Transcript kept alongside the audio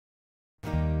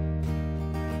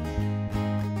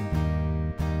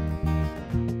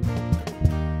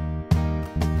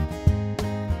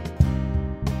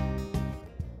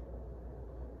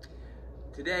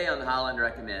Today on the Holland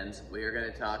Recommends, we are going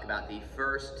to talk about the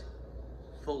first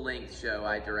full-length show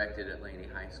I directed at Laney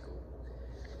High School,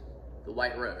 The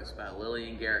White Rose by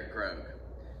Lillian Groag.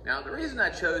 Now, the reason I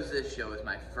chose this show as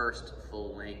my first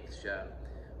full-length show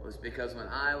was because when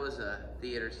I was a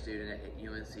theater student at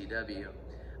UNCW,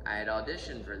 I had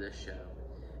auditioned for this show,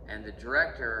 and the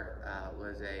director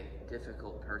was a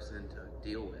difficult person to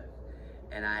deal with.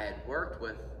 And I had worked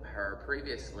with her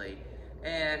previously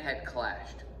and had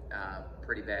clashed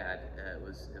pretty bad.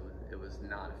 It was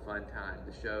not a fun time.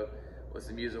 The show was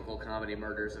the musical comedy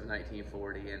Murders of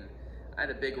 1940, and I had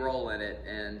a big role in it,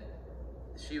 and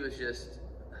she was just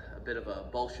a bit of a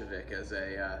Bolshevik as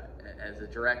a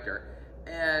director,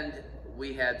 and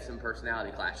we had some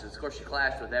personality clashes. Of course, she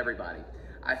clashed with everybody.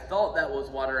 I thought that was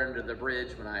water under the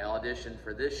bridge when I auditioned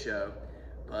for this show,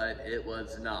 but it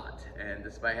was not. And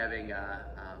despite having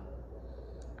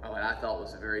what I thought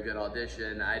was a very good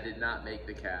audition, I did not make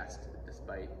the cast,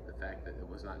 despite the fact that it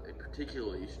was not a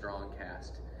particularly strong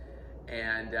cast.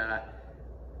 And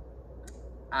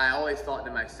I always thought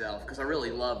to myself, because I really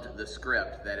loved the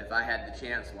script, that if I had the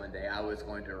chance one day, I was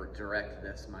going to direct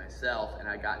this myself. And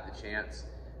I got the chance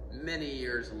many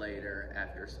years later,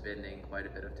 after spending quite a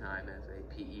bit of time as a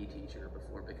PE teacher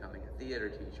before becoming a theater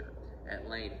teacher at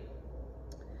Laney.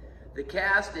 The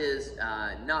cast is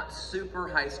not super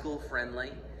high school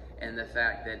friendly, and the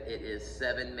fact that it is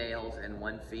 7 males and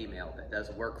 1 female, that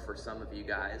does work for some of you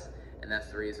guys, and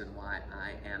that's the reason why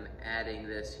I am adding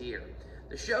this here.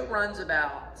 The show runs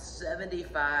about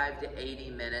 75 to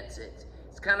 80 minutes.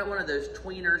 It's kind of one of those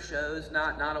tweener shows,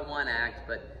 not a one act,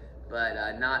 but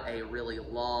not a really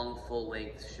long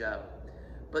full-length show.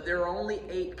 But there are only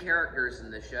 8 characters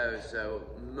in the show, so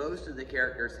most of the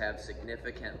characters have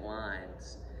significant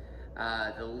lines.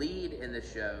 The lead in the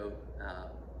show,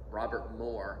 Robert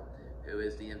Moore, who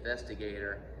is the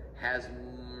investigator, has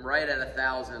right at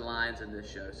 1,000 lines in this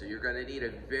show. So you're going to need a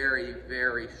very,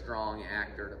 very strong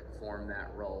actor to perform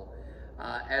that role,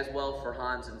 as well for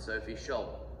Hans and Sophie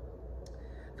Scholl.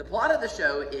 The plot of the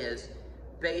show is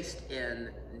based in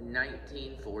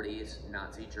 1940s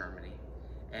Nazi Germany,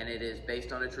 and it is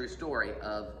based on a true story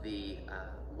of the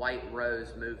White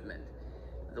Rose movement.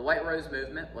 The White Rose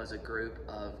movement was a group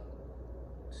of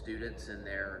students in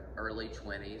their early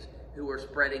 20s who were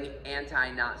spreading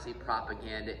anti-Nazi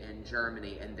propaganda in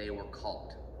Germany, and they were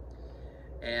caught.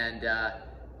 And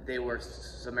they were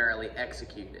summarily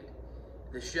executed.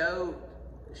 The show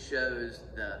shows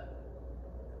the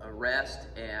arrest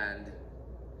and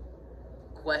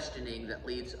questioning that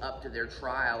leads up to their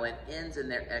trial and ends in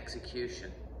their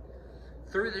execution.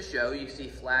 Through the show, you see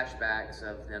flashbacks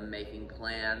of them making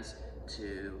plans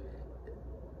to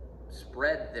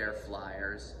spread their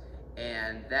flyers,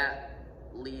 and that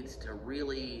leads to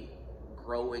really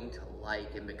growing to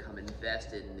like and become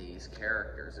invested in these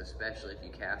characters, especially if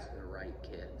you cast the right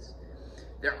kids.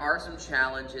 There are some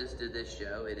challenges to this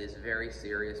show. It is very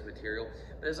serious material,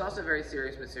 but it's also very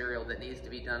serious material that needs to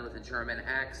be done with a German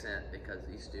accent because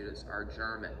these students are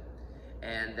German.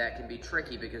 And that can be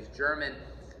tricky because German,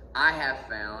 I have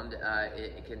found,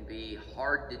 it can be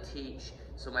hard to teach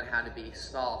someone how to be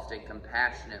soft and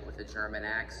compassionate with a German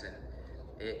accent.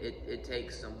 It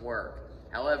takes some work.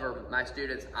 However, my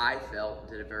students, I felt,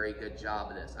 did a very good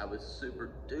job of this. I was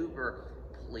super duper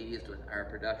pleased with our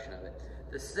production of it.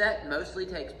 The set mostly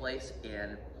takes place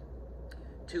in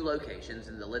 2 locations,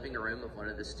 in the living room of one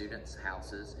of the students'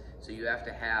 houses. So you have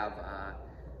to have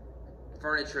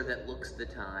furniture that looks the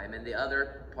time, and the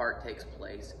other part takes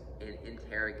place in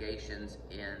interrogations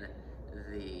in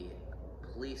the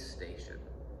police station.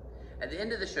 At the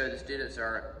end of the show, the students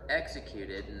are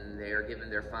executed and they are given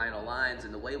their final lines,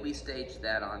 and the way we staged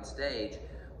that on stage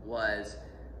was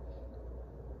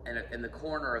in the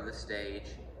corner of the stage,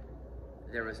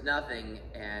 there was nothing,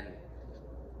 and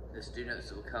the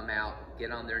students would come out, get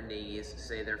on their knees,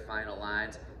 say their final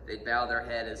lines. They'd bow their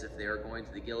head as if they were going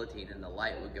to the guillotine, and the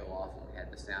light would go off and we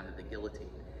had the sound of the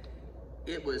guillotine.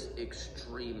 It was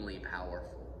extremely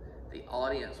powerful. The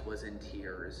audience was in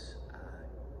tears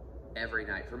every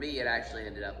night. For me, it actually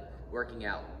ended up working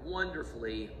out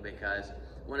wonderfully because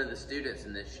one of the students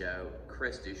in this show,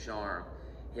 Chris Ducharme,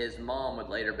 his mom would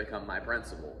later become my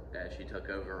principal as she took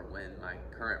over when my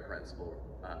current principal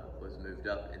was moved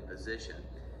up in position.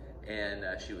 And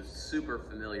she was super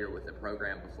familiar with the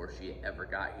program before she ever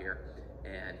got here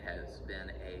and has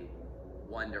been a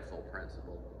wonderful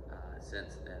principal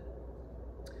since then.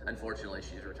 Unfortunately,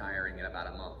 she's retiring in about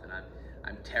a month, and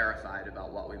I'm terrified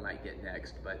about what we might get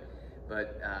next, but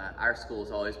our school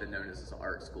has always been known as an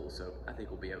art school, so I think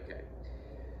we'll be okay.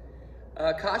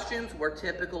 Costumes were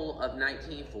typical of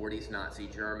 1940s Nazi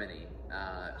Germany.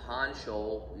 Hans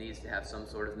Scholl needs to have some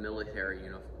sort of military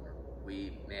uniform.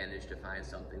 We managed to find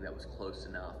something that was close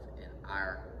enough in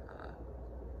our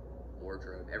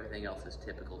wardrobe. Everything else is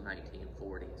typical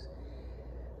 1940s.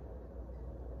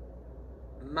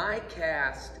 My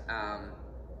cast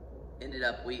ended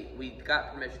up, we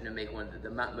got permission to make one of the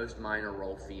most minor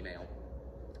role female,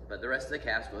 but the rest of the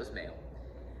cast was male.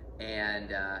 And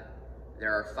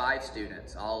there are 5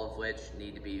 students, all of which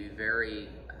need to be very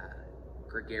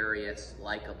gregarious,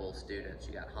 likable students.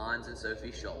 You got Hans and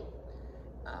Sophie Scholl,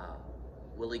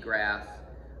 Willie Graff,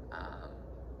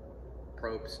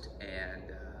 Probst, and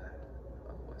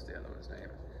what's the other one's name?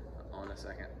 Hold on a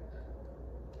second.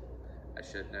 I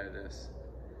should know this.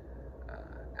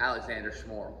 Alexander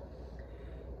Schmorl.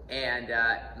 And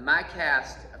my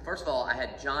cast, first of all, I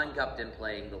had John Gupton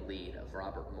playing the lead of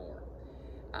Robert Moore.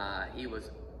 He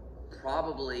was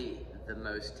probably the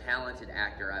most talented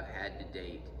actor I've had to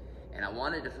date, and I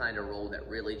wanted to find a role that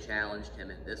really challenged him,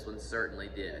 and this one certainly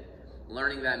did.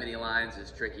 Learning that many lines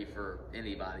is tricky for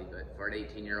anybody, but for an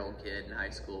 18-year-old kid in high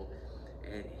school,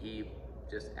 and he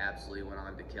just absolutely went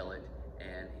on to kill it,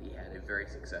 and he had a very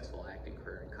successful acting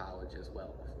career in college as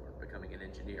well before becoming an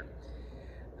engineer.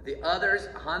 The others,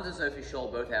 Hans and Sophie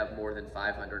Scholl, both have more than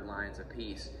 500 lines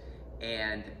apiece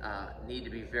and need to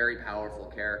be very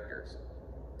powerful characters.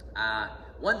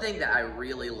 One thing that I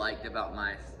really liked about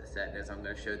my set, as I'm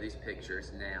going to show these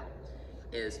pictures now,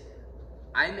 is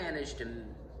I managed to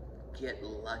get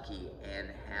lucky and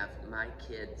have my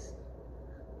kids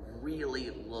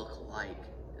really look like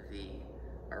the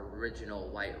original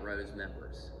White Rose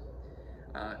members.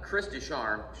 Chris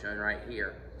Ducharme, shown right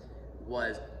here,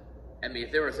 was, I mean,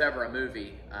 if there was ever a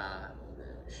movie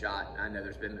shot, I know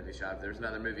there's been movie shot, if there's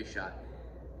another movie shot,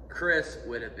 Chris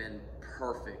would have been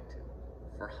perfect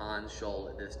for Hans Scholl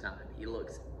at this time. He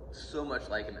looks so much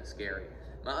like him, it's scary.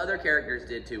 My other characters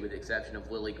did too, with the exception of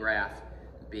Willie Graff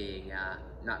being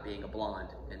not being a blonde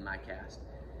in my cast.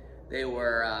 They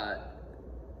were,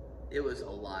 it was a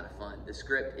lot of fun. The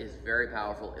script is very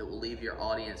powerful. It will leave your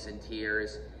audience in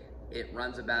tears. It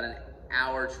runs about an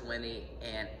hour 20,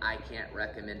 and I can't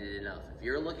recommend it enough. If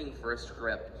you're looking for a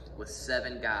script with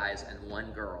 7 guys and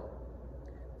 1 girl,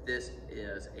 this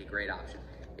is a great option.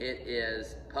 It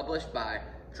is published by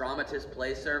Dramatist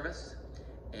Play Service,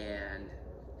 and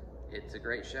it's a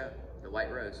great show. The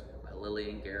White Rose by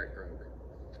Lillian Groag.